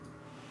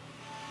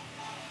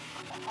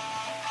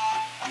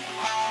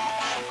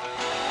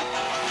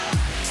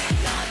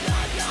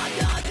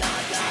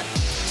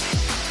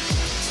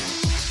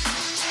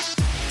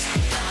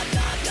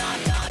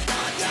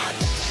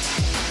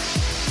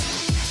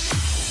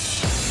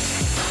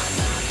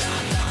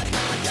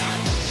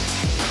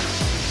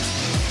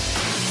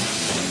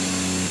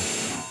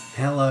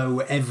Hello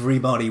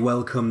everybody,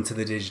 welcome to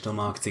the Digital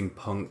Marketing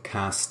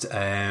Punkcast.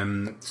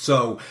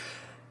 So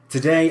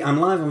today I'm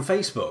live on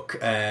Facebook,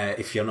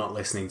 if you're not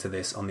listening to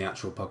this on the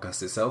actual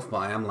podcast itself, but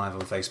I am live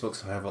on Facebook,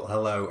 so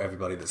hello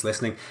everybody that's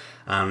listening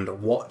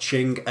and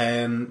watching.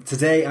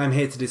 Today I'm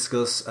here to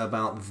discuss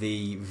about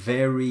the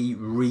very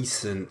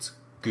recent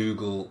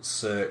Google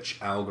search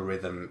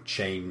algorithm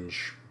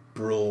change,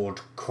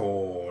 broad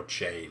core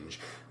change.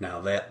 Now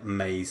that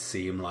may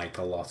seem like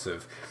a lot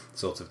of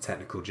sort of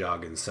technical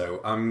jargon, so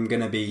I'm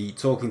going to be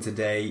talking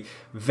today,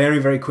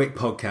 very quick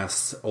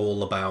podcasts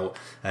all about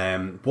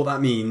what that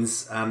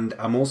means, and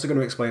I'm also going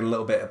to explain a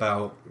little bit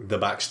about the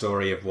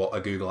backstory of what a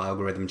Google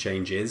algorithm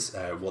change is,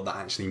 what that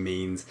actually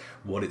means,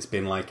 what it's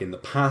been like in the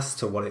past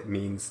to what it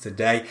means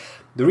today.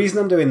 The reason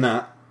I'm doing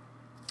that,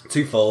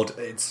 twofold.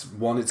 It's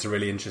a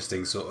really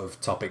interesting sort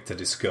of topic to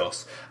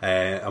discuss,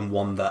 and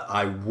one that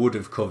I would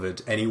have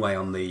covered anyway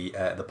on the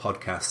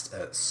podcast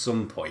at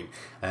some point.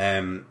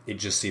 It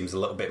just seems a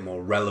little bit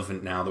more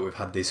relevant now that we've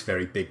had this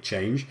very big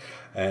change,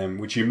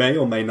 which you may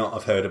or may not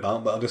have heard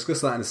about, but I'll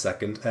discuss that in a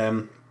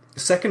second.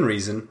 Second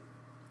reason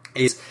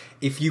is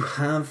if you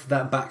have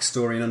that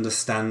backstory and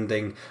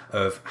understanding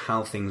of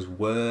how things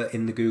were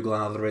in the Google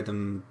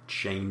algorithm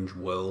change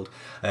world,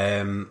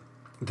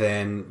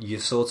 then you're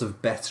sort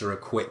of better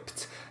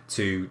equipped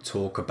to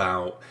talk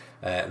about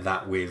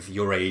that with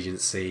your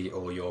agency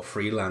or your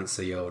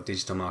freelancer, your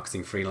digital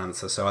marketing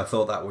freelancer. So I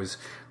thought that was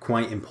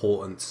quite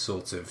important to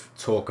sort of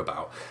talk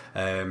about.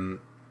 And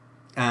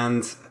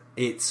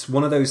it's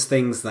one of those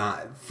things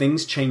that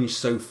things change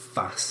so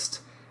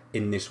fast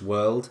in this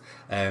world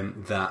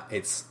that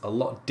it's a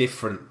lot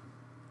different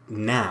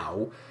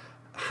now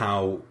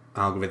how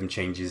algorithm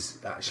changes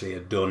actually are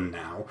done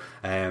now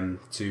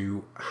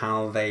to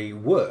how they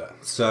were.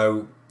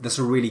 So that's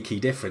a really key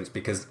difference,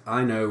 because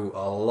I know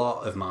a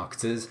lot of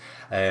marketers,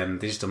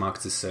 digital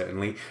marketers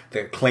certainly,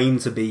 that claim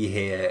to be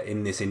here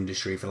in this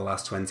industry for the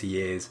last 20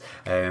 years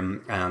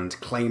and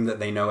claim that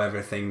they know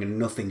everything and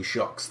nothing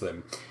shocks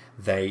them.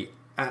 They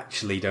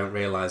actually don't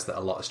realise that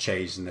a lot has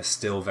changed, and they're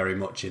still very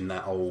much in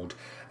their old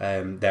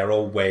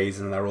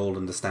ways and their old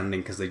understanding,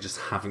 because they just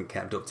haven't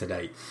kept up to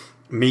date.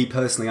 Me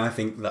personally, I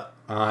think that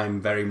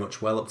I'm very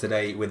much well up to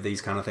date with these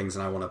kind of things,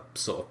 and I want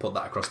to sort of put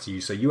that across to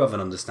you so you have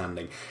an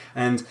understanding.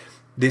 And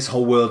this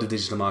whole world of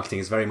digital marketing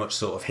is very much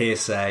sort of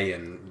hearsay,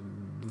 and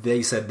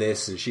they said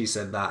this and she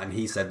said that and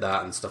he said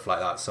that and stuff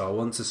like that. So I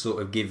want to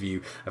sort of give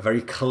you a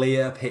very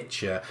clear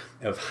picture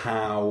of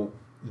how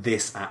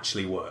this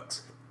actually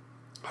works.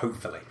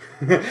 Hopefully.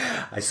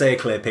 I say a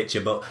clear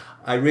picture, but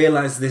I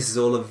realise this is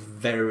all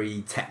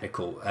very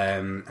technical,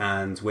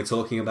 and we're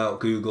talking about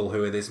Google,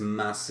 who are this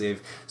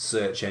massive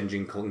search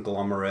engine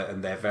conglomerate,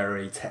 and they're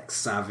very tech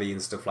savvy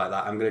and stuff like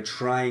that. I'm going to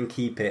try and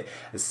keep it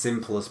as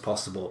simple as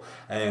possible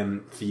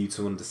for you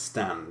to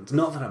understand.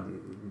 Not that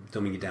I'm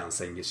dumbing you down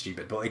saying you're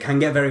stupid, but it can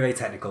get very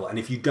technical, and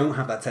if you don't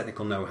have that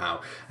technical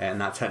know-how and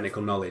that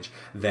technical knowledge,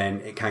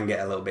 then it can get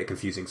a little bit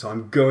confusing. So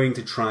I'm going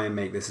to try and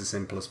make this as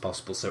simple as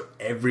possible so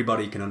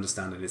everybody can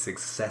understand it. It's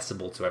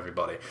accessible to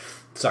everybody.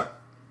 So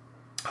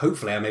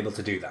hopefully I'm able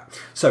to do that.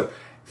 So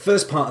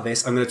first part of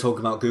this, I'm going to talk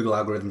about Google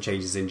algorithm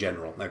changes in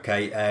general.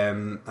 Okay,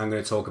 I'm going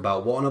to talk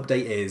about what an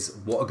update is,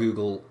 what a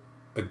Google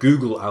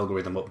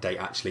algorithm update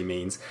actually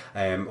means,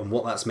 and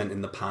what that's meant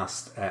in the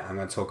past. I'm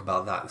going to talk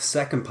about that. The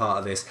second part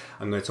of this,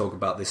 I'm going to talk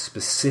about this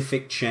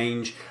specific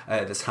change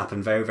that's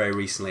happened very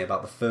recently.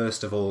 About the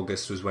 1st of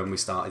August was when we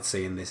started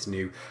seeing this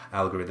new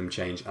algorithm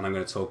change, and I'm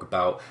going to talk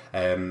about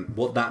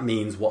what that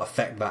means, what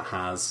effect that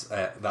has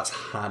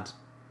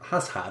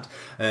had,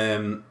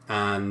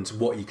 and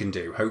what you can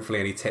do. Hopefully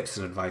any tips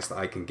and advice that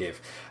I can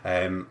give.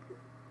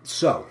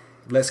 So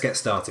let's get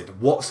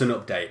started. What's an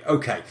update?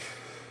 Okay,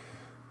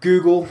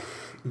 Google,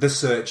 the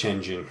search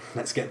engine.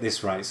 Let's get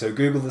this right. So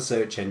Google, the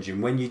search engine,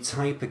 when you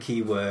type a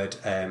keyword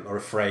or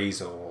a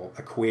phrase or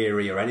a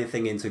query or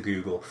anything into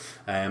Google,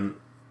 then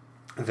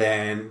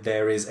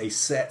there is a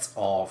set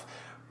of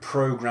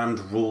programmed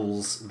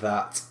rules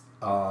that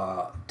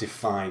are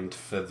defined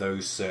for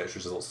those search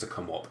results to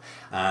come up.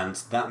 And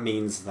that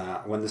means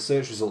that when the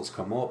search results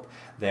come up,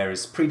 there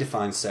is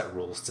predefined set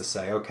rules to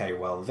say, okay,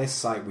 well, this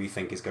site we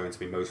think is going to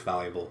be most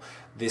valuable,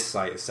 this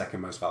site is second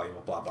most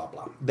valuable, blah, blah,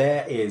 blah.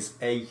 There is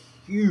a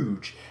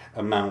huge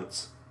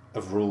amount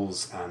of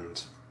rules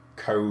and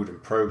code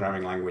and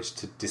programming language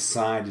to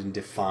decide and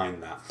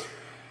define that.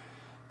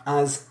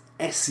 As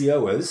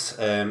SEOers,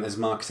 as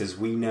marketers,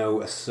 we know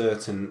a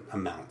certain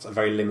amount, a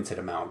very limited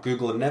amount.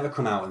 Google have never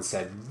come out and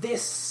said,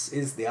 this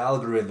is the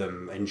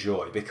algorithm,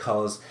 enjoy,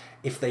 because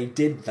if they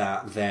did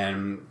that,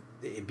 then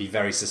it'd be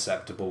very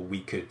susceptible.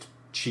 We could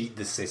cheat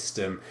the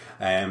system,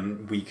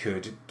 we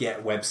could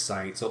get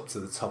websites up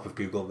to the top of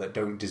Google that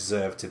don't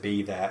deserve to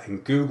be there,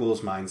 and Google's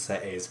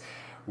mindset is,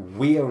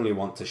 We only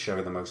want to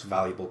show the most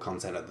valuable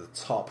content at the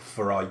top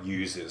for our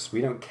users.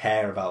 We don't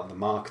care about the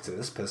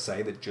marketers per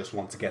se that just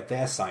want to get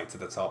their site to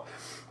the top.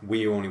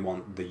 We only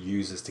want the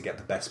users to get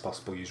the best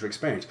possible user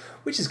experience,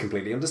 which is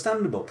completely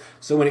understandable.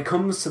 So when it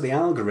comes to the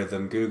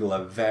algorithm, Google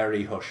are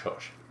very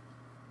hush-hush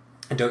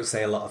and don't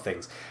say a lot of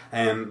things.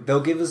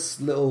 They'll give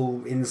us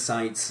little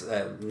insights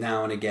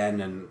now and again,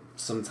 and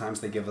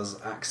sometimes they give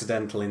us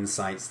accidental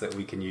insights that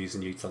we can use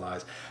and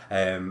utilise.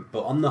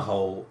 But on the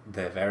whole,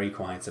 they're very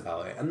quiet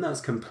about it, and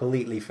that's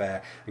completely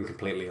fair and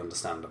completely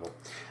understandable.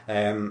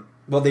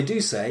 What they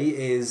do say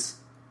is,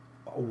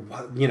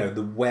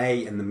 the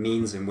way and the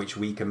means in which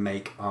we can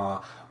make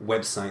our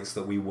websites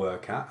that we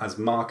work at as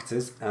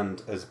marketers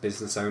and as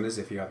business owners.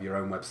 If you have your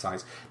own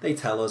websites, they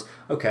tell us,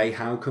 okay,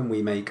 how can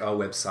we make our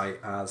website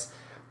as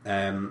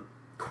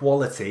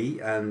quality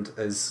and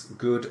as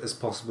good as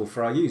possible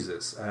for our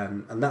users?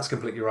 And that's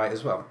completely right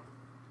as well.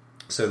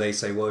 So they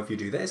say, well, if you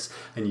do this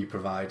and you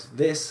provide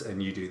this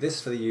and you do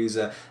this for the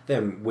user,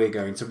 then we're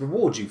going to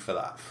reward you for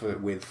that,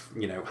 with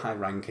high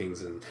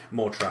rankings and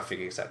more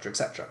traffic, etc.,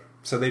 etc.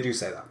 So they do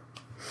say that.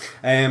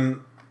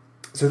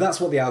 So that's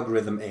what the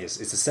algorithm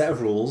is. It's a set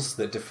of rules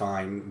that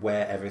define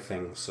where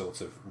everything sort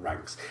of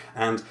ranks.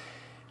 And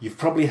you've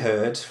probably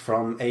heard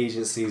from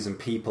agencies and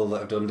people that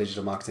have done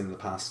digital marketing in the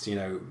past,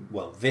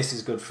 well, this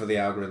is good for the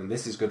algorithm,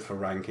 this is good for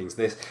rankings,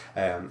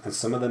 and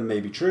some of them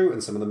may be true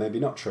and some of them may be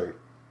not true.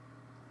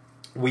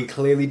 We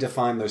clearly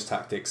define those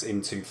tactics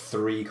into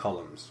 3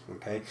 columns,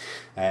 okay?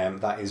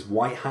 That is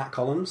white hat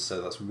columns,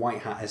 so that's white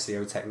hat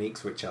SEO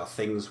techniques, which are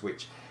things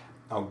which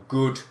are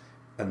good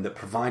and that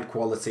provide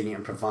quality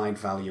and provide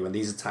value, and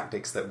these are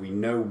tactics that we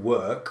know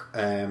work,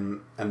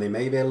 and they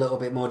may be a little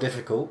bit more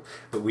difficult,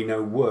 but we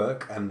know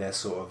work, and they're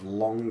sort of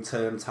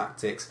long-term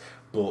tactics,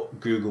 but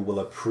Google will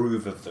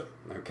approve of them,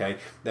 okay?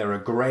 There are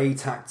grey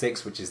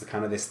tactics, which is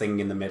this thing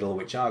in the middle,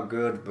 which are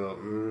good, but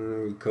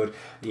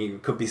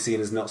could be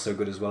seen as not so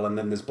good as well, and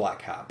then there's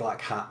black hat.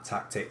 Black hat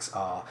tactics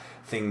are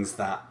things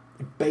that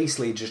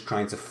basically just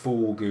trying to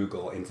fool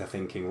Google into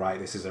thinking, right,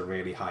 this is a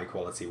really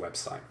high-quality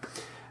website.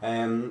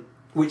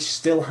 Which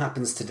still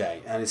happens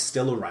today and is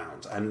still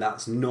around, and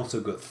that's not a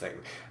good thing,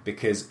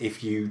 because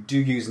if you do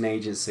use an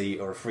agency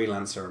or a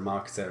freelancer or a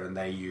marketer and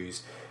they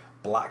use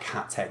black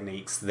hat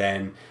techniques,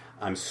 then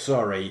I'm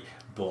sorry,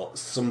 but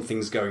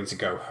something's going to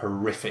go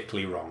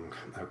horrifically wrong,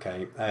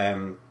 okay?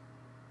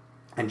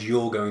 And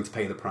you're going to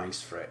pay the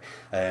price for it,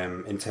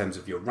 in terms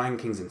of your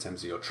rankings, in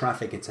terms of your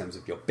traffic, in terms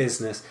of your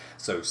business,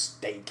 so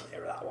stay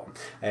clear of that one.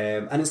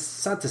 And it's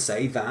sad to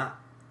say that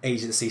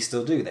agencies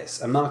still do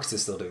this, and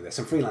marketers still do this,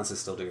 and freelancers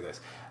still do this.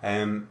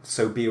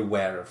 So be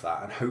aware of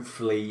that, and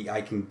hopefully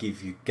I can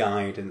give you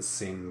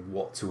guidance in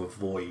what to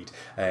avoid,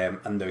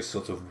 and those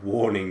sort of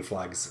warning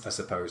flags, I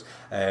suppose,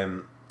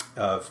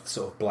 of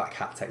sort of black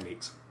hat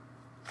techniques.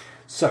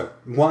 So,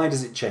 why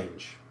does it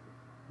change?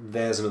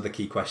 There's another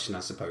key question, I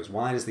suppose.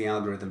 Why does the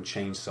algorithm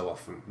change so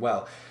often?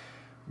 Well,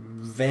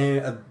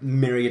 there are a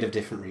myriad of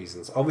different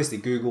reasons. Obviously,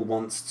 Google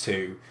wants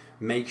to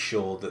make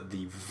sure that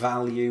the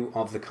value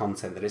of the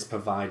content that it's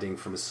providing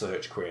from a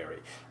search query,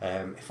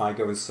 if I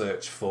go and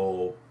search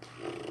for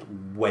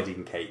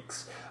wedding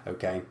cakes,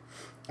 okay,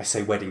 I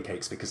say wedding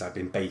cakes because I've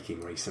been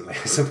baking recently,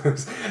 I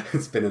suppose.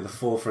 It's been at the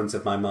forefront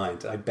of my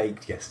mind. I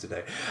baked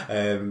yesterday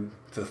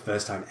for the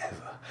first time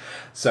ever.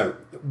 So,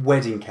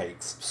 wedding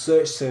cakes,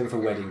 search term for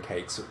wedding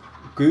cakes.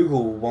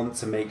 Google want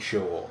to make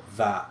sure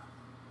that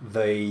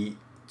the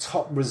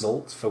top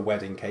result for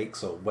wedding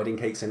cakes, or wedding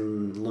cakes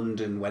in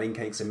London, wedding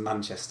cakes in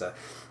Manchester,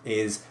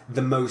 is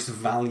the most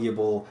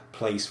valuable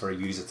place for a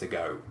user to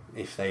go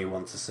if they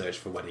want to search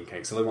for wedding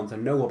cakes. So they want to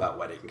know about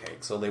wedding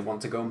cakes, or they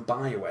want to go and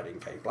buy a wedding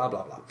cake, blah,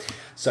 blah, blah.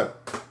 So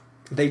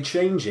they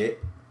change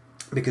it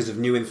because of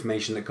new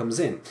information that comes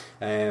in,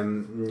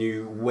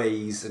 new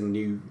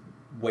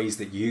ways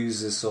that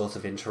users sort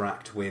of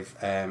interact with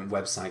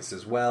websites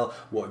as well,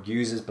 what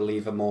users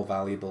believe are more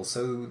valuable,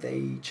 so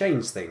they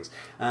change things.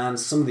 And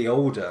some of the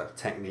older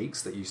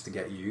techniques that used to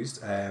get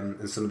used,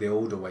 and some of the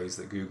older ways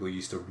that Google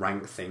used to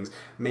rank things,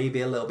 may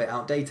be a little bit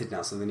outdated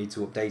now, so they need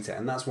to update it.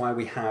 And that's why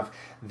we have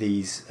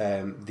these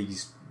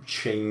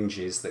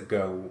changes that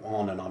go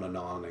on and on and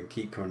on and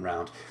keep coming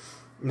around.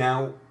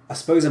 Now, I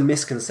suppose a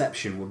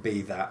misconception would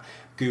be that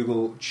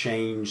Google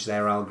change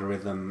their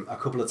algorithm a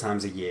couple of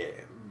times a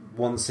year,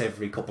 once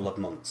every couple of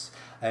months,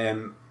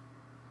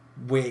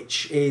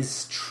 which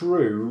is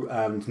true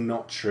and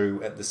not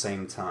true at the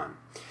same time.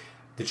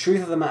 The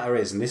truth of the matter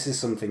is, and this is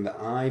something that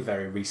I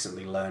very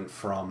recently learned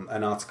from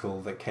an article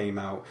that came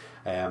out,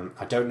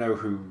 I don't know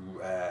who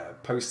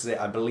posted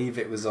it, I believe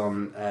it was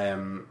on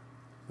the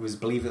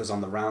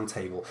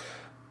Roundtable,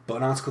 but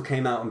an article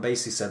came out and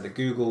basically said that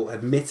Google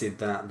admitted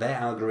that their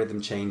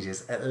algorithm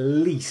changes at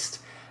least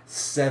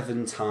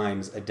 7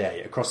 times a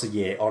day across a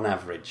year on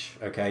average,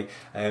 okay?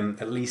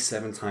 At least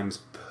 7 times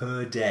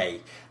per day.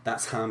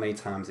 That's how many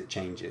times it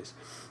changes.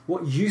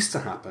 What used to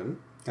happen,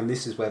 and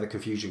this is where the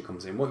confusion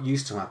comes in, what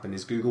used to happen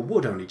is Google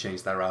would only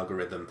change their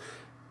algorithm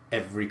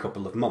every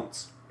couple of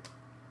months.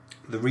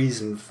 The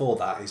reason for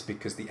that is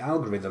because the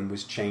algorithm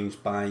was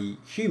changed by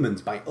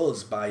humans, by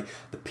us, by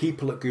the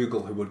people at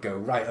Google who would go,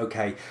 right,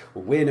 okay,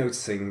 well, we're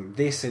noticing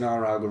this in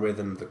our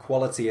algorithm, the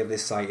quality of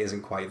this site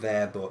isn't quite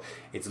there, but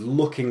it's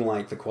looking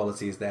like the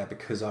quality is there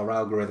because our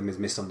algorithm is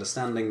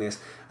misunderstanding this,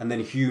 and then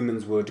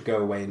humans would go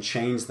away and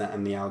change that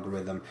in the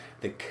algorithm.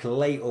 They'd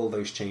collate all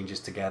those changes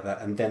together,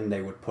 and then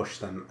they would push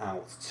them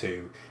out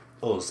to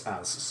us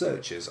as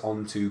searchers,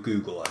 onto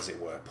Google, as it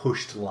were,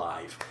 pushed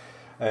live.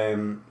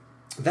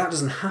 That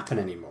doesn't happen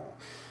anymore.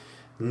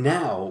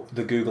 Now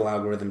the Google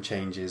algorithm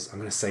changes. I'm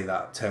going to say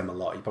that term a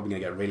lot. You're probably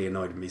going to get really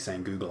annoyed with me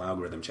saying Google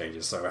algorithm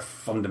changes, so I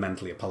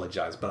fundamentally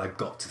apologise, but I've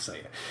got to say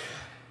it.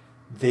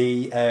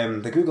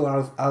 The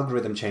Google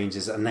algorithm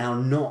changes are now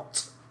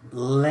not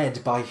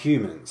led by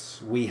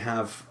humans. We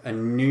have a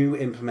new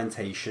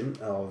implementation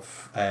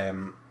of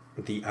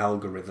the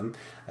algorithm,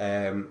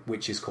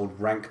 which is called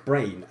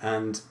RankBrain,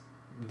 and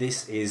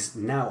this is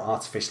now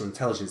artificial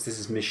intelligence. This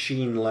is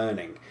machine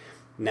learning.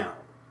 Now,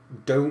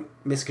 don't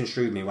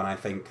misconstrue me when I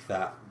think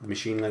that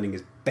machine learning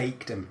is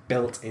baked and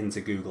built into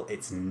Google.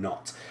 It's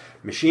not.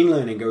 Machine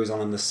learning goes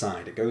on the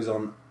side. It goes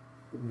on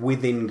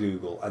within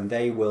Google, and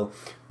they will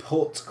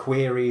put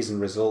queries and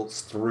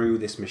results through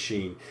this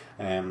machine,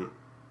 and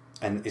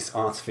it's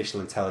artificial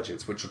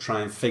intelligence, which will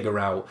try and figure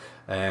out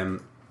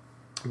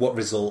what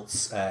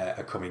results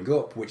are coming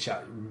up, which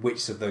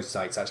of those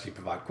sites actually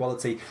provide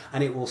quality,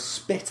 and it will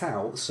spit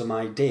out some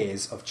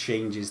ideas of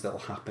changes that will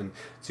happen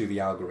to the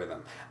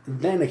algorithm.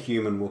 And then a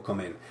human will come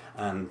in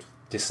and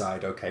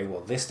decide, okay,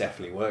 well, this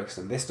definitely works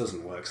and this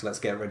doesn't work, so let's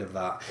get rid of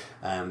that,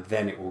 and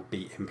then it will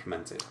be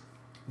implemented.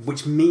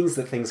 Which means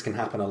that things can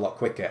happen a lot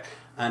quicker,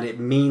 and it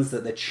means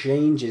that the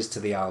changes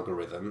to the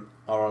algorithm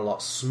are a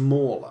lot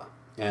smaller.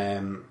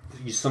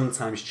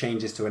 Sometimes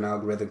changes to an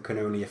algorithm can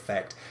only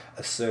affect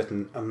a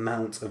certain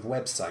amount of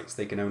websites.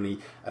 They can only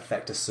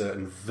affect a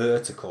certain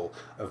vertical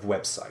of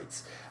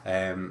websites.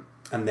 And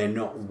they're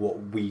not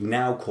what we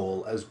now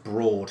call as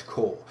broad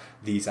core.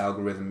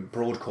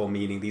 Broad core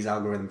meaning these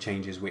algorithm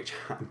changes which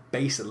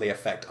basically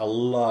affect a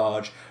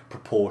large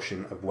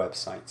proportion of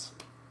websites.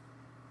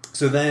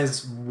 So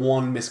there's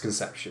one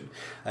misconception.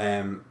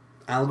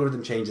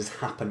 Algorithm changes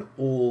happen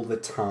all the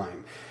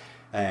time.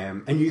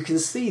 And you can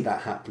see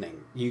that happening.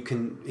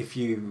 If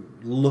you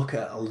look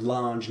at a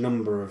large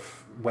number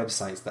of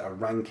websites that are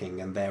ranking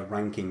and they're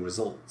ranking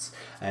results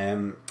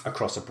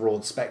across a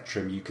broad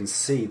spectrum, you can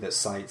see that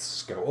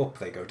sites go up,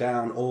 they go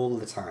down all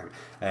the time.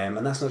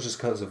 And that's not just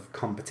because of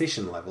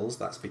competition levels,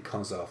 that's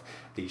because of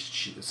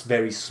these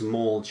very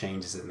small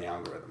changes in the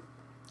algorithm.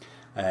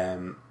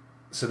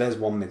 So there's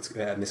one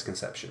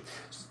misconception.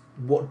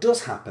 What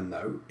does happen,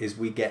 though, is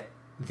we get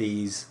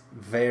these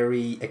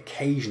very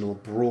occasional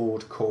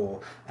broad core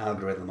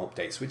algorithm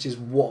updates, which is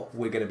what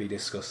we're going to be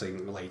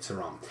discussing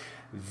later on.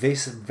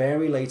 This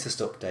very latest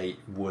update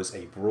was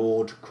a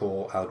broad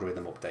core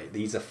algorithm update.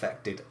 These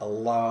affected a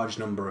large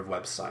number of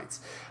websites.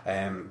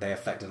 They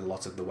affected a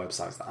lot of the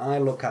websites that I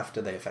look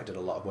after. They affected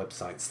a lot of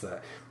websites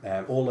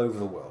that all over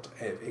the world.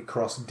 It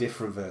crossed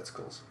different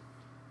verticals.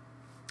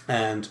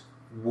 And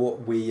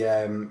what we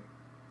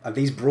and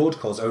these broad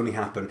cores only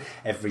happen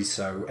every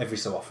so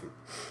often,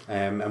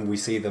 and we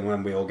see them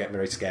when we all get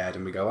very scared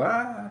and we go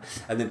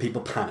and then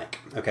people panic.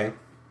 Okay,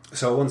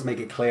 so I want to make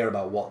it clear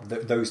about what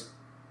those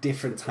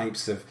different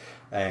types of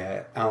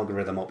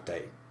algorithm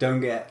update.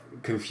 Don't get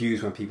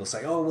confused when people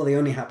say, oh, well, they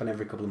only happen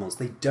every couple of months.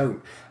 They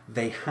don't.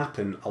 They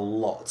happen a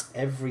lot.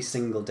 Every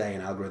single day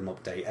an algorithm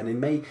update. And it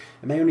may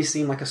only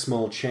seem like a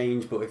small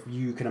change, but if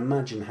you can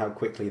imagine how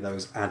quickly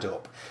those add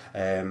up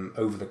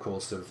over the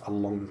course of a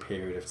long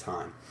period of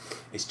time.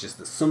 It's just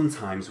that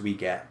sometimes we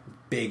get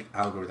big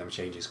algorithm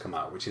changes come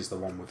out, which is the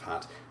one we've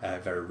had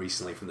very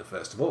recently from the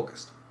 1st of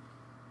August.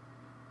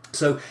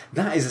 So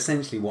that is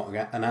essentially what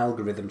an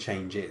algorithm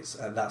change is.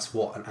 That's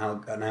what an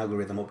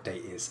algorithm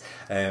update is.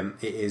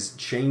 It is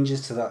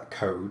changes to that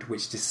code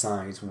which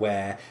decides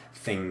where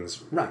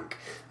things rank.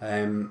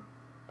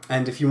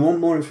 And if you want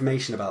more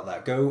information about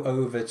that, go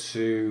over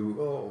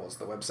to, what's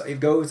the website?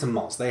 Go over to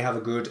Moz. They have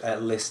a good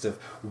list of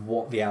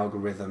what the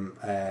algorithm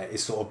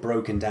is sort of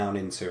broken down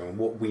into, and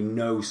what we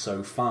know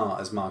so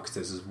far as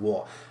marketers is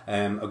what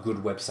a good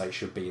website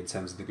should be in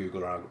terms of the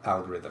Google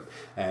algorithm.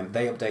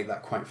 They update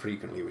that quite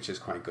frequently, which is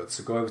quite good.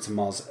 So go over to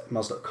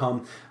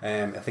moz.com.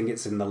 I think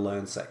it's in the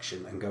Learn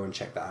section, and go and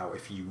check that out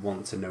if you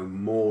want to know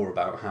more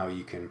about how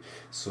you can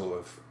sort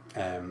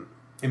of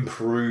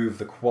improve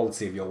the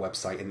quality of your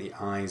website in the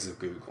eyes of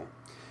Google.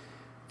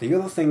 The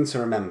other thing to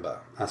remember,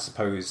 I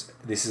suppose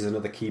this is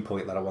another key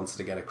point that I wanted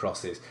to get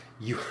across, is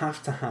you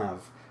have to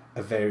have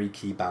a very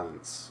key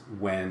balance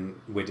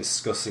when we're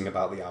discussing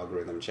about the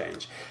algorithm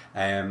change.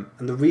 And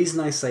the reason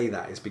I say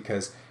that is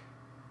because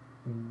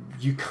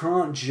you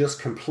can't just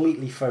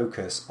completely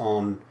focus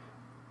on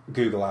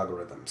Google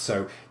algorithm.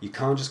 So you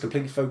can't just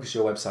completely focus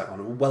your website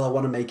on, well, I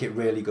want to make it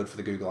really good for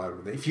the Google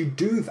algorithm. If you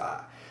do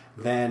that,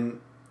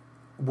 then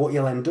what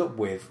you'll end up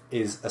with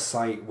is a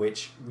site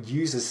which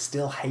users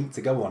still hate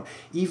to go on,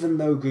 even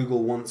though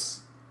Google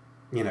wants,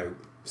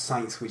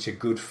 sites which are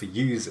good for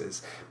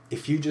users,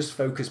 if you just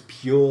focus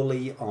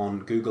purely on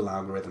Google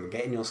algorithm and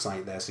getting your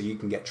site there so you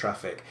can get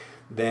traffic,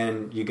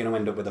 then you're going to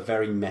end up with a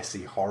very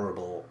messy,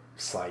 horrible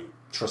site.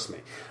 Trust me.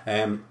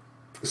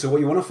 So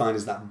what you want to find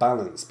is that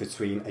balance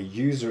between a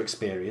user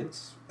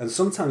experience, and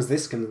sometimes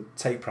this can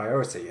take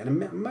priority,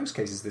 and in most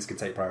cases this can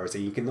take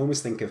priority. You can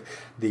almost think of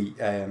the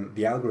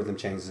algorithm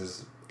changes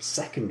as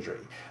secondary.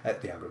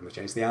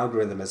 The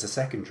algorithm as a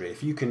secondary.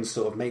 If you can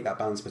sort of make that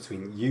balance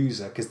between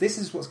user, because this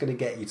is what's going to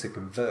get you to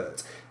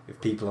convert if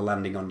people are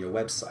landing on your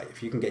website.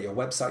 If you can get your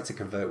website to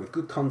convert with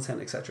good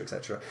content,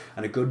 etc.,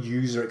 and a good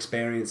user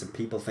experience, and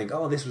people think,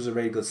 oh, this was a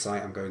really good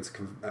site, I'm going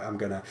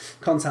to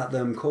contact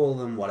them, call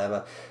them,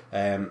 whatever,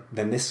 then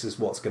this is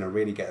what's going to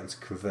really get them to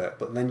convert.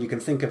 But then you can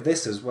think of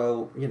this as,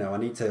 well, I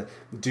need to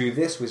do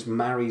this which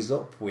marries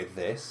up with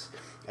this,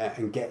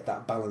 and get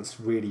that balance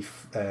really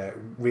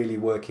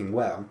working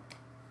well.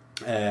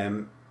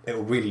 It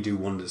will really do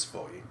wonders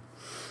for you.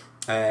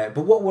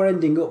 But what we're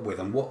ending up with,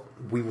 and what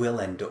we will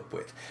end up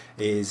with,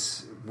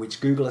 is, which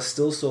Google are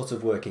still sort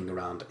of working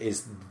around,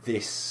 is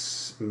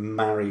this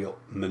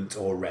marryment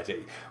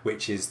already,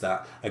 which is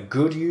that a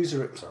good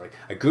user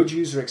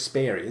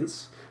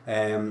experience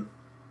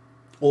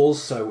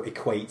also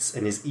equates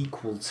and is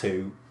equal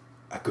to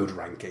a good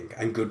ranking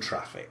and good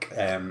traffic.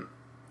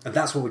 And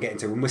that's what we're getting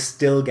to, and we're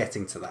still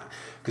getting to that,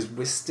 because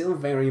we're still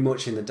very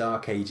much in the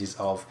dark ages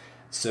of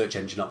search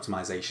engine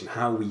optimization,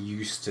 how we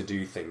used to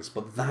do things,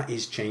 but that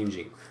is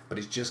changing, but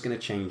it's just going to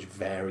change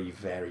very,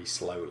 very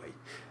slowly.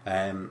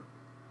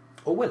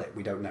 Or will it?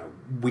 We don't know.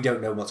 We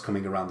don't know what's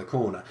coming around the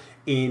corner.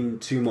 In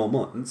 2 more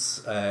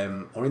months,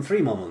 or in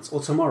 3 more months,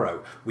 or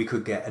tomorrow, we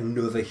could get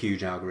another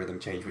huge algorithm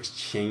change which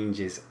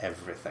changes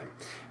everything.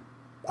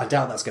 I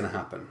doubt that's going to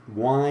happen.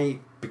 Why?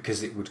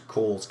 Because it would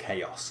cause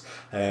chaos.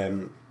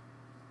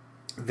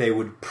 They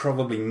would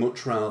probably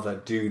much rather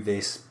do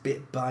this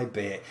bit by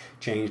bit,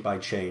 change by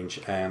change,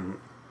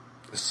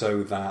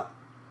 so that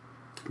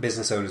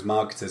business owners,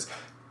 marketers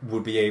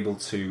would be able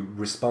to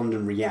respond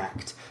and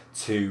react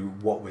to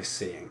what we're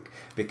seeing,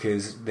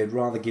 because they'd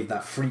rather give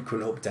that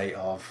frequent update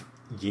of,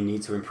 you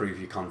need to improve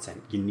your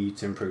content, you need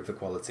to improve the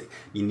quality,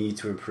 you need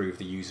to improve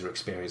the user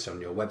experience on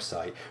your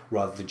website,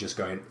 rather than just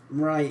going,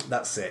 right,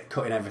 that's it,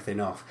 cutting everything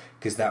off,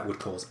 because that would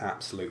cause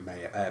absolute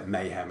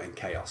mayhem and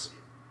chaos.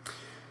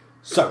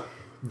 So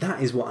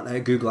that is what a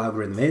Google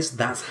algorithm is.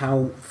 That's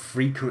how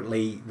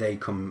frequently they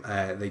come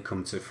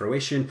to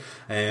fruition.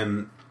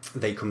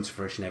 They come to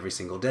fruition every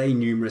single day,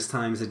 numerous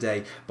times a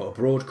day, but a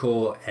broad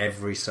core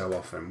every so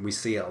often. We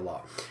see it a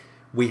lot.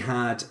 We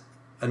had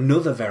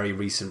another very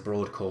recent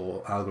broad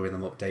core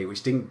algorithm update,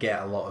 which didn't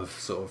get a lot of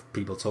sort of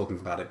people talking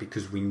about it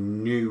because we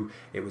knew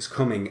it was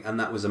coming, and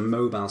that was a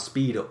mobile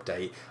speed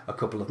update a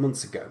couple of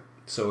months ago.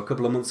 So a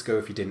couple of months ago,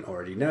 if you didn't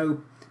already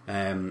know,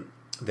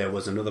 there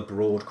was another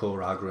broad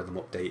core algorithm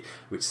update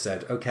which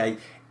said, okay,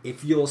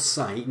 if your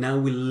site, now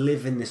we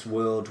live in this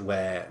world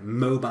where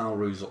mobile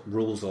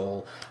rules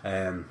all,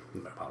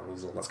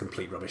 that's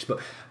complete rubbish, but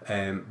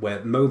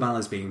where mobile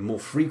is being more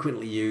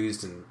frequently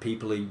used and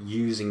people are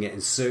using it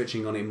and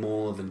searching on it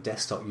more than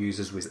desktop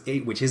users,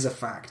 which is a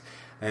fact,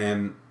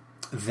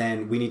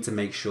 then we need to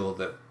make sure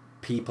that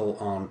people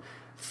on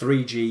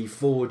 3G,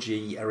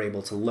 4G are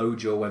able to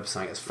load your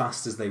website as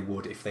fast as they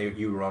would if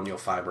you were on your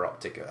fibre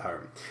optic at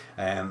home.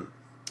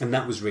 And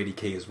that was really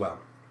key as well,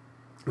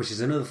 which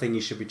is another thing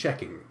you should be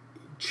checking.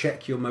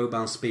 Check your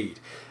mobile speed.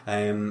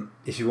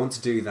 If you want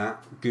to do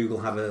that, Google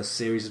have a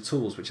series of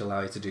tools which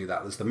allow you to do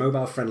that. There's the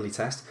mobile friendly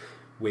test,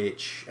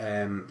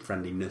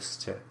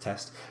 friendliness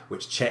test,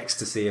 which checks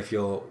to see if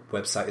your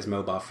website is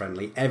mobile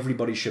friendly.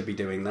 Everybody should be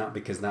doing that,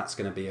 because that's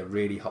going to be a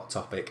really hot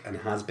topic, and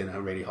has been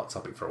a really hot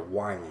topic for a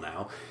while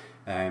now.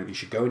 You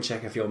should go and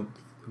check if your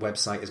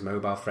website is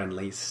mobile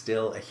friendly.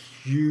 Still a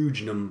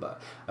huge number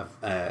of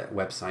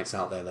websites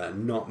out there that are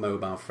not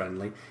mobile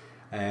friendly.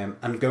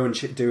 And go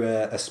and do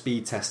a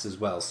speed test as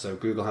well. So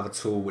Google have a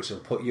tool which will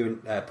put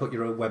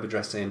your web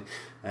address in,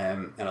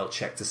 and it'll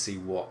check to see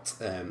what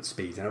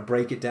speed. And I'll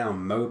break it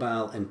down,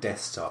 mobile and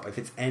desktop. If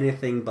it's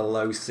anything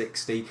below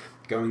 60,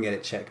 go and get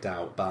it checked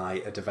out by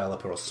a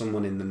developer or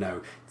someone in the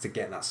know to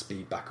get that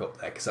speed back up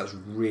there, because that's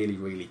really,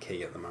 really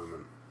key at the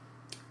moment.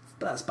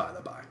 But that's by the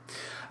by.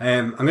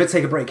 I'm going to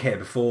take a break here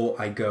before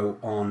I go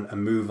on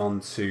and move on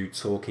to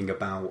talking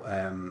about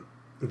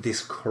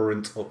this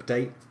current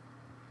update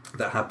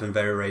that happened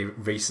very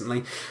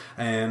recently.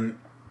 I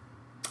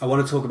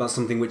want to talk about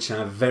something which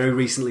I've very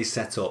recently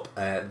set up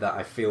that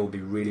I feel will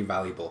be really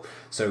valuable.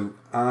 So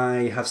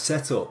I have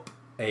set up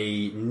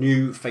a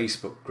new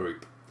Facebook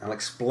group. I'll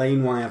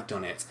explain why I've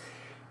done it.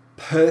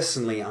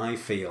 Personally, I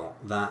feel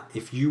that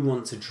if you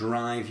want to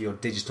drive your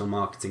digital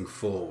marketing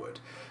forward,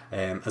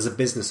 as a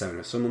business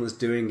owner, someone that's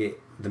doing it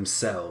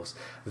themselves,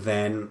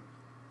 then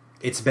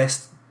it's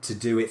best to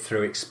do it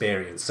through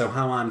experience. So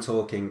how I'm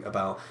talking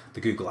about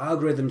the Google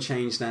algorithm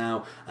change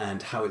now,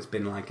 and how it's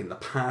been like in the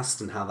past,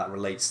 and how that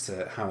relates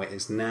to how it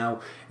is now,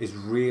 is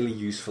really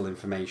useful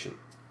information.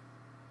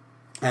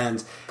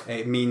 And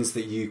it means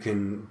that you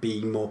can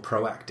be more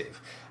proactive.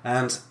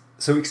 And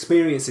So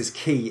experience is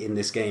key in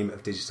this game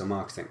of digital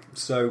marketing.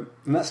 So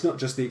and that's not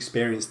just the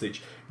experience that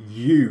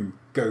you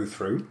go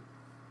through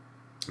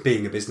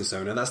being a business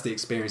owner, that's the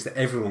experience that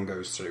everyone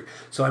goes through.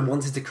 So I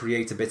wanted to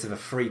create a bit of a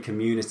free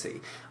community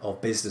of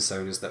business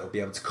owners that will be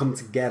able to come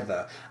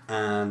together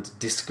and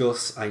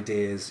discuss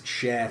ideas,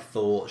 share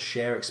thoughts,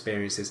 share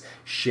experiences,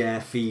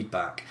 share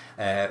feedback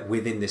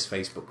within this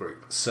Facebook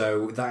group.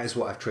 So that is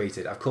what I've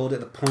created. I've called it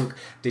the Punk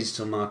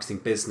Digital Marketing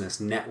Business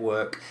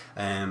Network.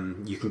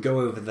 You can go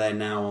over there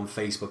now on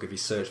Facebook if you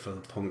search for the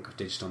Punk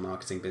Digital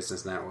Marketing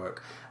Business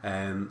Network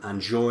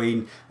and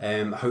join.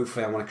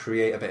 Hopefully I want to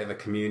create a bit of a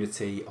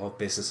community of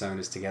business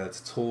owners together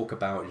to talk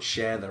about and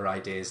share their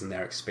ideas and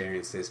their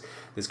experiences.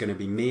 There's going to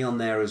be me on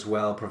there as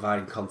well,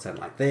 providing content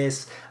like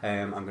this.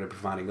 I'm going to be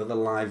providing other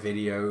live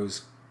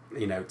videos,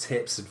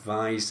 tips,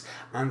 advice,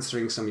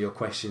 answering some of your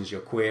questions, your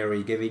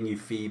query, giving you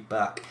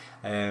feedback,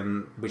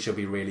 which will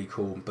be really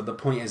cool. But the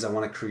point is I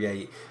want to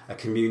create a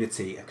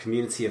community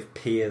of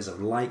peers,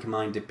 of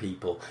like-minded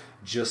people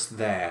just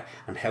there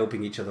and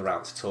helping each other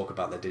out to talk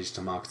about their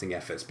digital marketing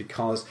efforts,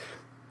 because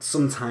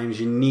sometimes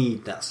you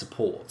need that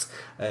support.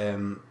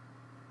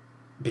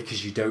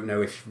 Because you don't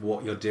know if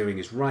what you're doing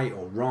is right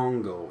or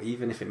wrong, or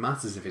even if it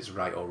matters if it's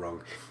right or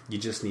wrong. You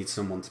just need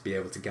someone to be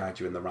able to guide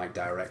you in the right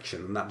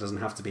direction. And that doesn't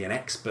have to be an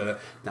expert,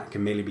 that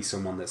can merely be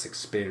someone that's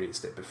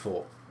experienced it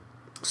before.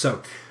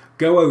 So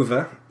go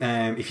over,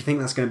 if you think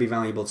that's going to be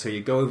valuable to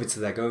you, go over to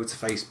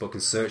Facebook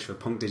and search for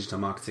Punk Digital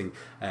Marketing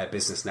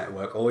Business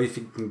Network, or if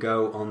you can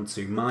go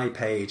onto my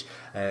page,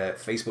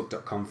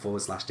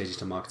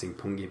 facebook.com/digital marketing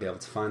punk, you'll be able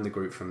to find the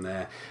group from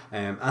there.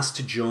 Ask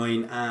to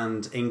join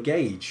and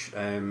engage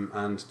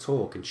and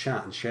talk and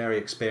chat and share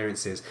your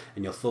experiences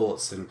and your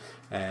thoughts and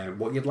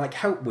what you'd like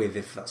help with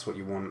if that's what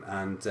you want,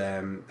 and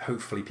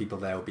hopefully people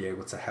there will be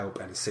able to help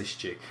and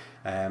assist you.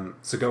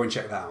 So go and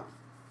check that out.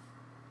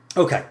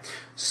 Okay,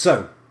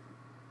 so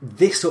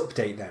this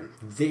update then,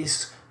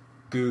 this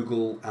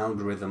Google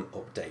algorithm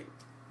update,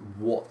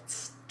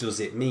 what does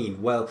it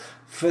mean? Well,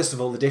 first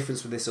of all, the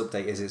difference with this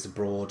update is it's a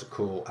broad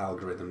core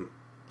algorithm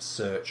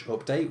search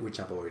update, which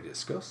I've already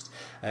discussed,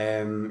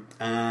 and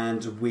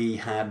we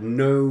had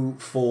no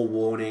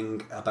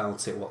forewarning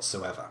about it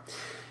whatsoever.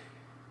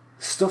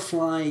 Stuff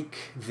like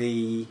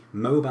the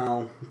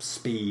mobile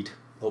speed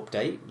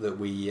update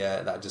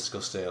that I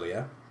discussed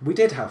earlier, we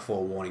did have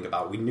forewarning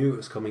about. We knew it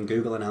was coming.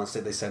 Google announced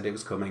it, they said it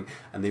was coming,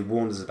 and they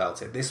warned us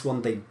about it. This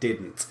one they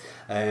didn't.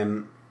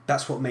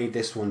 That's what made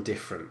this one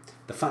different.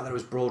 The fact that it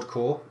was broad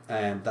core,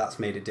 that's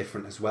made it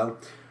different as well.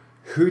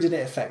 Who did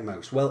it affect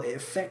most? Well, it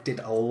affected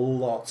a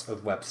lot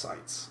of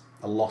websites.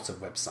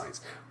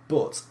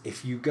 But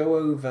if you go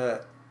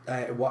over,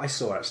 what I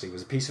saw actually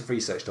was a piece of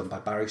research done by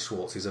Barry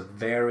Schwartz, who's a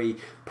very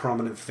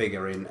prominent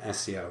figure in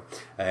SEO.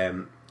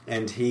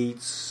 And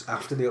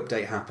after the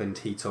update happened,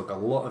 he took a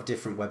lot of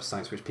different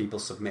websites which people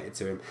submitted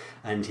to him,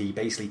 and he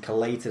basically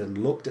collated and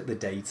looked at the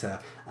data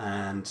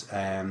and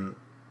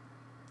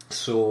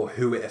saw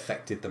who it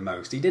affected the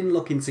most. He didn't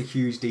look into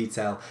huge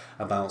detail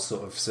about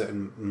sort of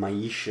certain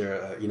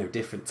minutiae,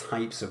 different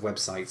types of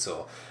websites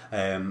or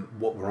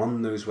what were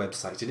on those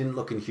websites. He didn't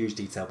look in huge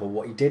detail, but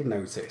what he did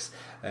notice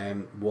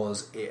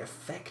was it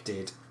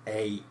affected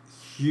a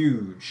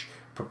huge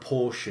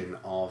proportion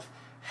of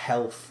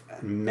health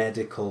and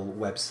medical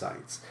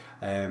websites.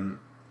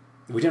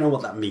 We don't know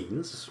what that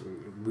means.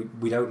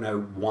 We don't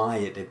know why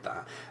it did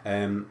that,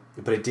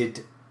 but it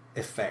did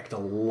affect a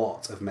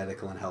lot of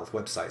medical and health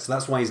websites. So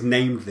that's why he's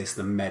named this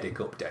the Medic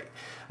Update.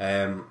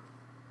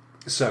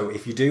 So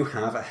if you do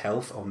have a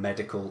health or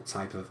medical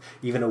type of,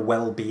 even a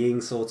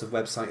well-being sort of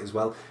website as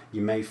well,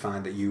 you may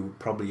find that you were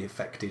probably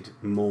affected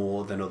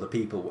more than other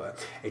people were.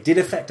 It did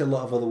affect a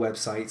lot of other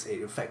websites.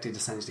 It affected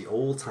essentially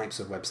all types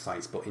of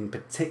websites, but in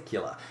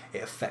particular,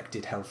 it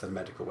affected health and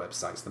medical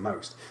websites the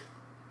most.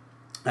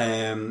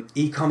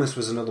 E-commerce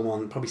was another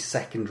one, probably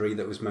secondary,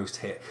 that was most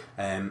hit,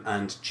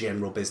 and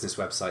general business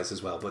websites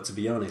as well. But to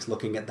be honest,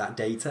 looking at that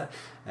data,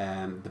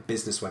 the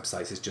business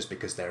websites is just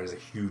because there is a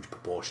huge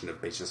proportion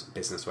of business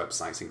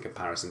websites in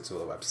comparison to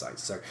other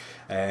websites. So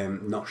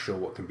not sure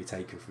what can be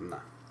taken from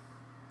that.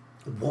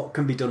 What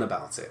can be done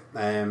about it?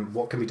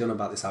 What can be done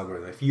about this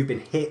algorithm? If you've been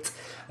hit,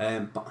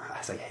 but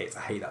I say hit, I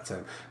hate that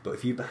term, but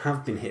if you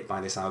have been hit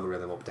by this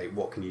algorithm update,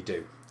 what can you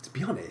do? To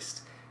be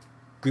honest,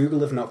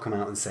 Google have not come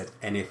out and said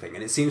anything,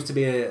 and it seems to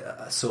be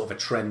a sort of a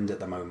trend at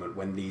the moment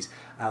when these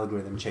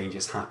algorithm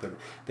changes happen.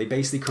 They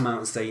basically come out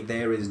and say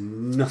there is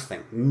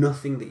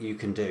nothing that you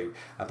can do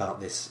about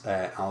this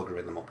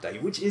algorithm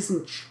update, which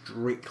isn't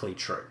strictly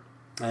true.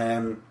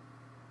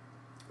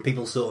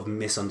 People sort of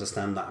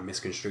misunderstand that and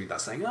misconstrue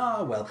that, saying,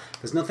 oh, well,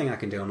 there's nothing I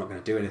can do, I'm not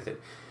going to do anything.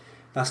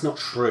 That's not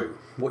true.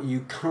 What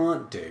you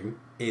can't do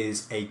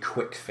is a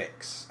quick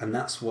fix, and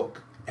that's what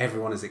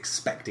everyone is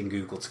expecting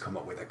Google to come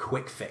up with, a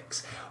quick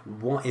fix.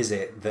 What is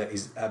it that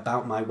is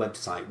about my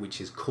website which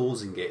is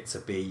causing it to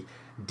be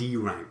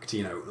deranked,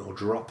 or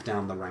drop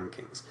down the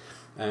rankings?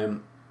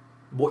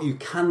 What you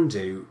can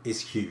do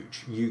is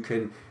huge. You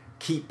can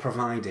keep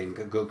providing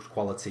good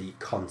quality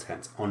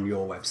content on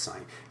your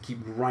website. Keep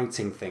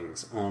writing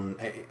things on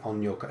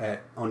your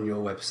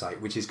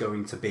website, which is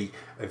going to be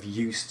of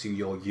use to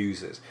your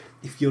users.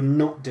 If you're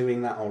not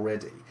doing that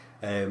already,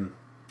 then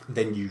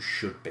you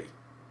should be.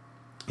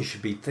 You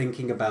should be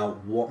thinking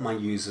about what my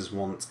users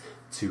want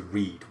to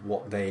read,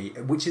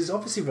 which is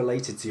obviously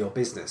related to your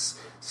business.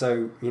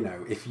 So,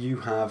 if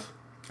you have,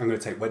 I'm going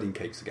to take wedding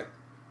cakes again.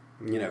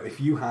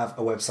 If you have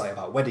a website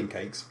about wedding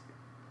cakes,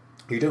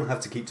 you don't have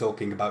to keep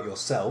talking about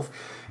yourself.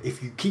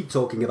 If you keep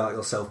talking about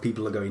yourself,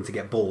 people are going to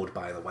get bored,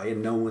 by the way,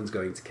 and no one's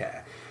going to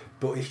care.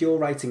 But if you're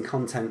writing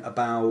content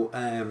about,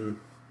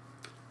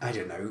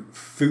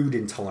 food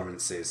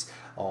intolerances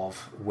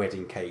of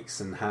wedding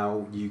cakes and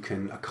how you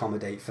can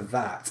accommodate for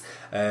that,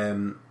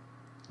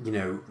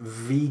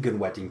 vegan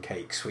wedding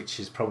cakes, which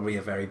is probably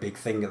a very big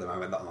thing at the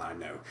moment. That I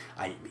know,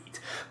 I eat meat.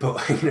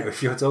 But,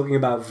 if you're talking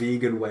about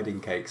vegan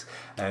wedding cakes,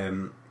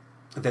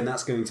 then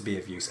that's going to be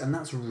of use. And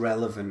that's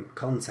relevant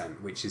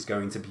content, which is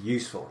going to be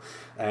useful.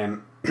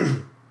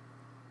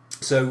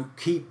 So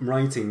keep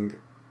writing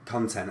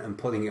content and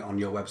putting it on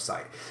your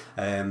website.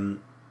 And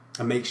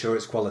make sure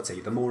it's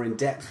quality. The more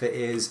in-depth it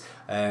is,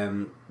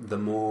 the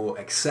more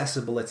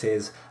accessible it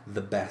is, the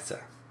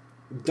better.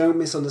 Don't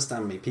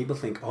misunderstand me. People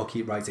think,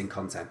 keep writing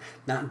content.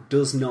 That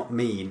does not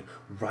mean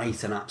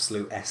write an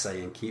absolute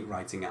essay and keep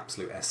writing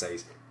absolute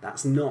essays.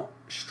 That's not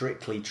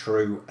strictly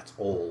true at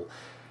all.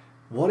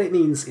 What it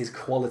means is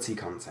quality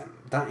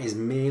content. That is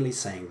merely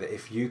saying that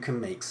if you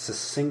can make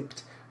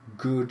succinct,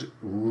 good,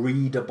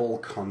 readable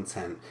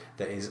content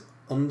that is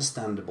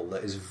understandable,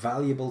 that is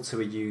valuable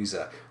to a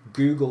user,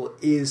 Google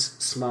is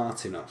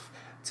smart enough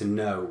to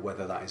know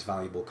whether that is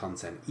valuable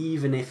content,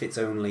 even if it's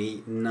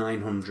only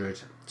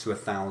 900 to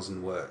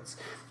 1,000 words.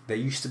 There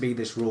used to be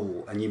this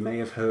rule, and you may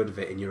have heard of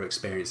it in your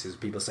experiences.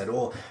 People said,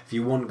 if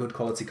you want good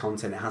quality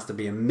content, it has to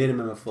be a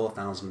minimum of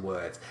 4,000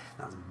 words.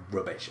 That's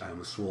rubbish. I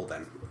almost swore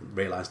then,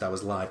 realised I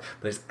was live,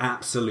 but it's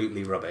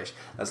absolutely rubbish.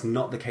 That's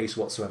not the case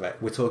whatsoever.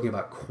 We're talking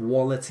about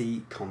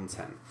quality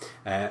content,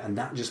 and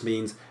that just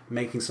means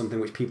making something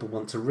which people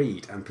want to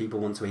read, and people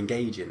want to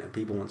engage in, and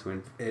people want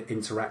to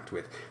interact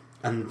with.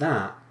 And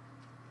that,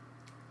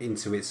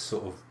 into its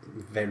sort of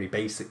very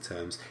basic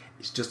terms,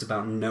 it's just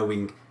about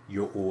knowing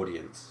your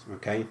audience,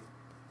 okay?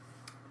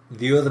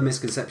 The other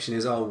misconception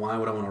is, why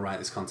would I want to write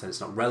this content?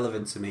 It's not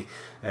relevant to me.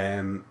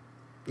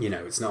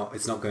 It's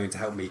not going to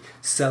help me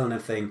sell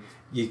anything.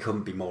 You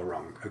couldn't be more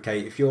wrong, okay?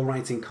 If you're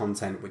writing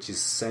content which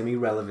is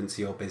semi-relevant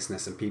to your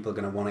business and people are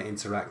going to want to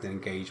interact and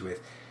engage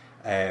with,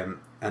 and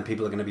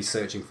people are going to be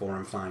searching for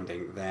and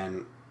finding,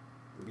 then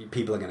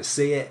people are going to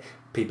see it.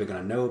 People are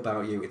going to know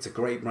about you. It's a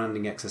great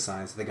branding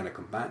exercise. They're going to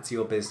come back to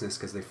your business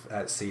because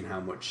they've seen how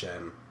much,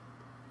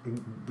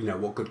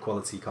 what good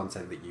quality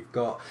content that you've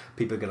got.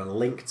 People are going to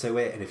link to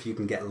it, and if you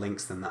can get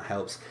links, then that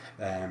helps.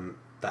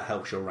 That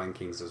helps your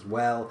rankings as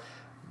well.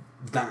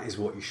 That is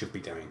what you should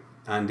be doing.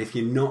 And if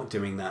you're not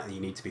doing that,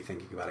 you need to be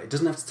thinking about it. It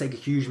doesn't have to take a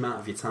huge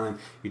amount of your time.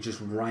 You're just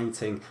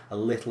writing a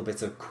little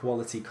bit of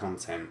quality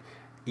content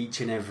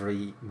each and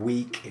every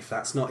week. If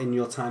that's not in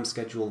your time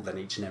schedule, then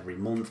each and every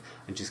month,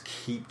 and just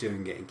keep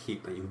doing it, and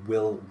you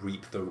will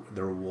reap the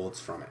rewards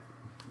from it.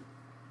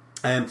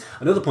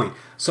 Another point,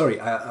 sorry,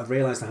 I've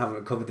realised I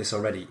haven't covered this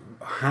already.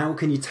 How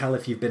can you tell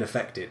if you've been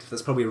affected?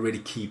 That's probably a really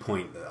key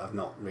point that I've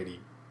not really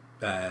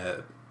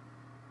said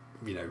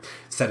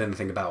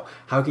anything about.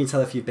 How can you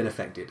tell if you've been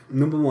affected?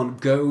 Number one,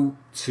 go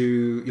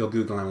to your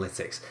Google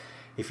Analytics.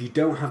 If you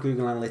don't have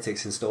Google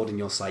Analytics installed in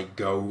your site,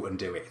 go and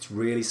do it. It's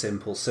really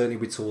simple. Certainly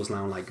with tools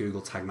now like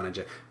Google Tag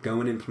Manager,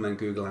 go and implement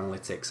Google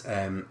Analytics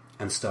and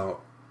start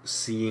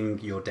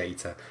seeing your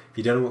data. If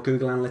you don't know what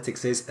Google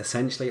Analytics is,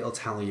 essentially it'll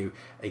tell you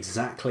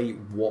exactly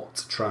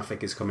what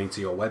traffic is coming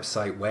to your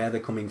website, where they're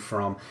coming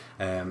from,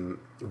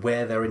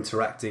 where they're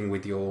interacting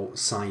with your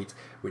site,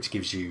 which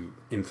gives you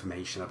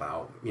information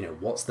about,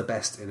 what's the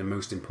best and the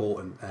most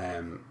important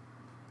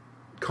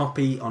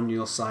copy on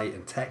your site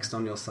and text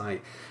on your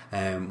site,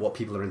 what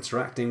people are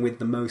interacting with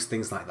the most,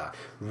 things like that.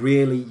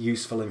 Really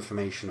useful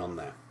information on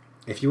there.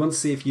 If you want to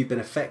see if you've been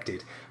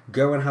affected,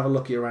 go and have a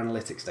look at your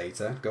analytics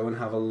data, go and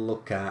have a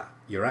look at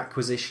your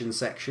acquisition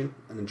section,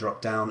 and then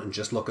drop down and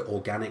just look at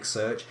organic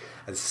search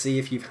and see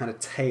if you've had a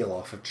tail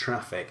off of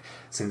traffic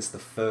since the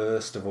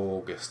 1st of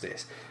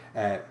August-ish.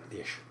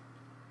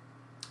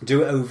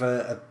 Do it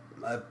over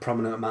a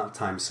prominent amount of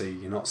time so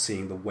you're not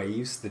seeing the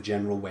waves, the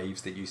general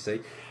waves that you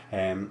see.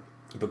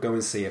 But go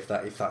and see if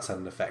that's had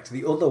an effect.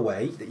 The other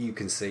way that you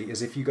can see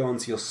is if you go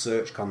onto your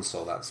Search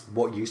Console. That's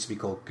what used to be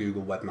called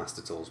Google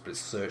Webmaster Tools, but it's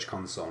Search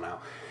Console now.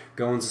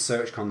 Go onto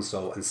Search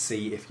Console and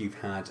see if you've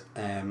had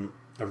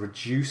a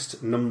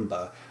reduced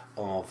number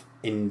of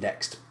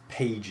indexed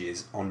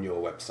pages on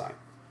your website.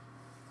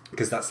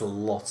 Because that's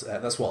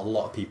that's what a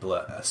lot of people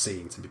are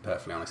seeing, to be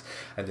perfectly honest.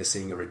 And they're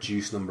seeing a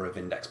reduced number of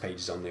index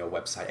pages on their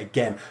website.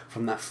 Again,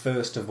 from that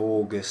 1st of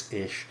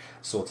August-ish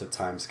sort of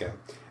timescale.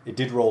 It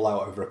did roll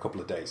out over a couple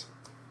of days.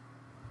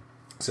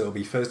 So it'll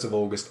be 1st of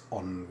August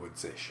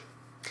onwards-ish.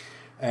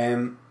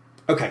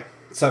 Okay,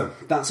 so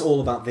that's all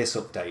about this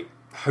update.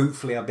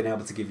 hopefully I've been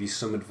able to give you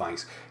some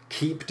advice.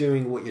 Keep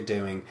doing what you're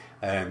doing.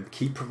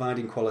 Keep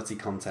providing quality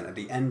content. At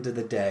the end of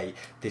the day,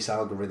 this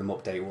algorithm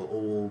update will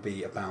all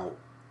be about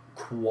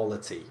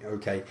quality,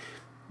 okay?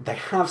 They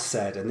have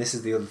said, and this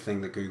is the other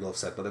thing that Google have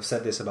said, but they've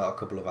said this about a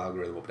couple of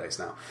algorithm updates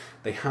now.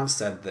 They have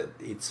said that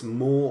it's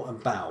more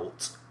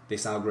about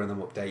this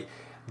algorithm update,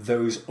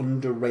 those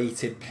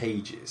underrated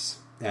pages,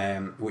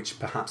 which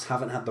perhaps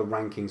haven't had the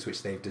rankings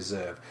which they've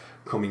deserved,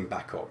 coming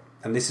back up.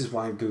 And this is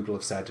why Google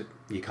have said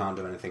you can't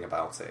do anything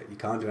about it. You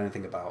can't do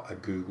anything about a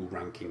Google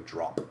ranking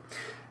drop.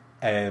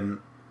 And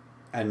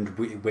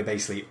we're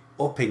basically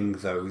upping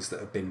those that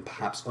have been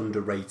perhaps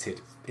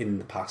underrated in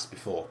the past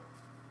before.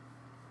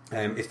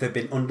 If they've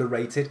been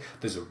underrated,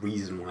 there's a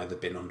reason why they've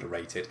been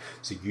underrated.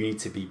 So you need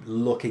to be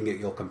looking at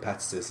your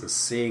competitors and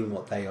seeing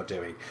what they are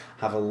doing.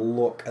 Have a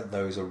look at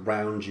those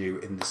around you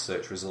in the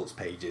search results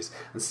pages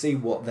and see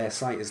what their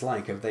site is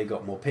like. Have they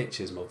got more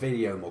pictures, more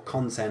video, more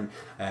content,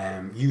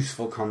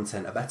 useful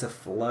content, a better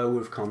flow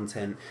of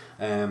content,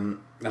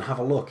 and have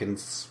a look and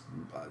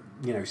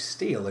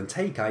steal and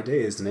take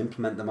ideas and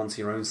implement them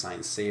onto your own site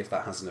and see if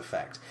that has an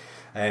effect.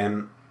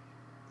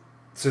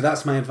 So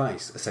that's my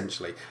advice,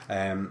 essentially.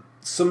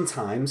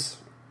 Sometimes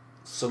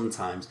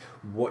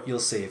what you'll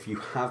see, if you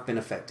have been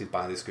affected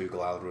by this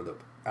Google algorithm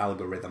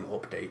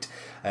update,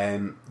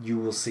 you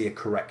will see a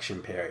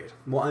correction period.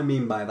 What I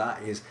mean by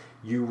that is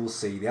you will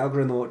see the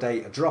algorithm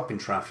update, a drop in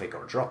traffic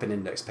or a drop in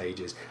index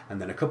pages, and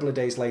then a couple of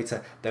days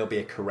later there'll be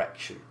a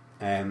correction.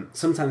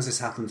 Sometimes this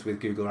happens with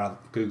Google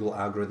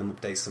algorithm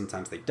updates,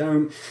 sometimes they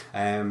don't,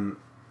 and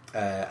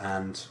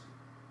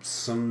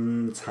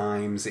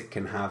sometimes it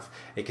can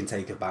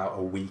take about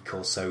a week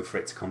or so for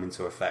it to come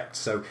into effect.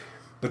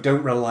 But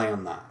don't rely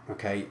on that,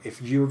 okay? If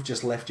you've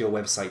just left your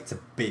website to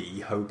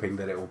be, hoping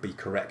that it will be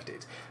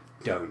corrected,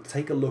 don't.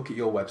 Take a look at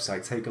your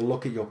website, take a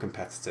look at your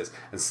competitors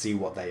and see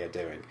what they are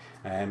doing,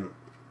 and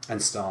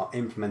start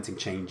implementing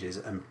changes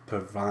and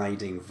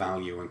providing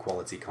value and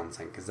quality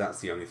content, because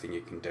that's the only thing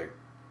you can do.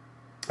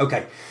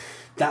 Okay,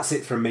 that's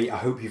it from me. I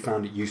hope you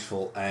found it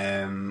useful.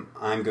 I'm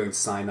going to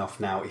sign off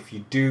now. If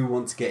you do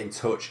want to get in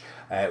touch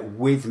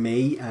with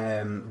me,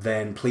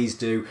 then please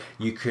do.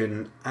 You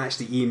can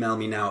actually email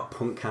me now at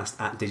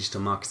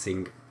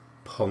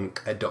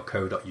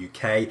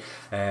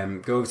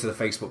punkcast@digitalmarketingpunk.co.uk. Go over to the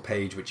Facebook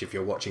page, which if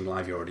you're watching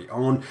live you're already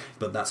on,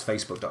 but that's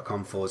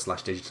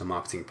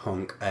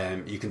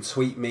facebook.com/digitalmarketingpunk. You can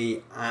tweet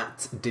me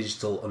at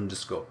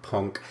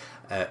digital_punk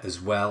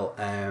as well,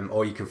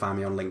 or you can find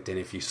me on LinkedIn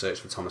if you search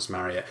for Thomas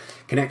Marriott.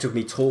 Connect with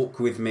me, talk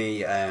with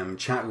me,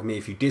 chat with me.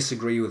 If you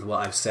disagree with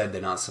what I've said,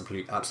 then that's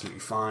absolutely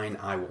fine.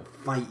 I will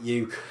fight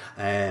you.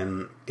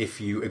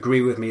 If you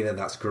agree with me, then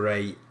that's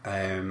great.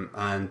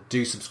 And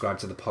do subscribe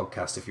to the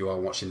podcast if you are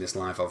watching this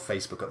live on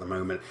Facebook at the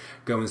moment.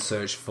 Go and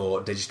search for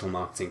Digital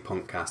Marketing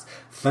Punkcast.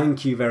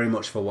 Thank you very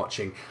much for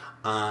watching,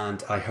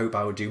 and I hope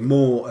I will do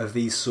more of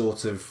these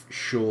sort of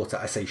shorter,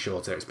 I say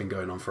shorter, it's been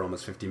going on for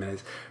almost 50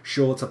 minutes,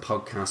 shorter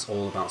podcasts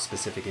all about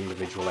specific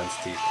individual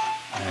entities.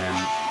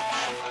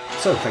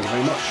 So thank you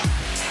very much.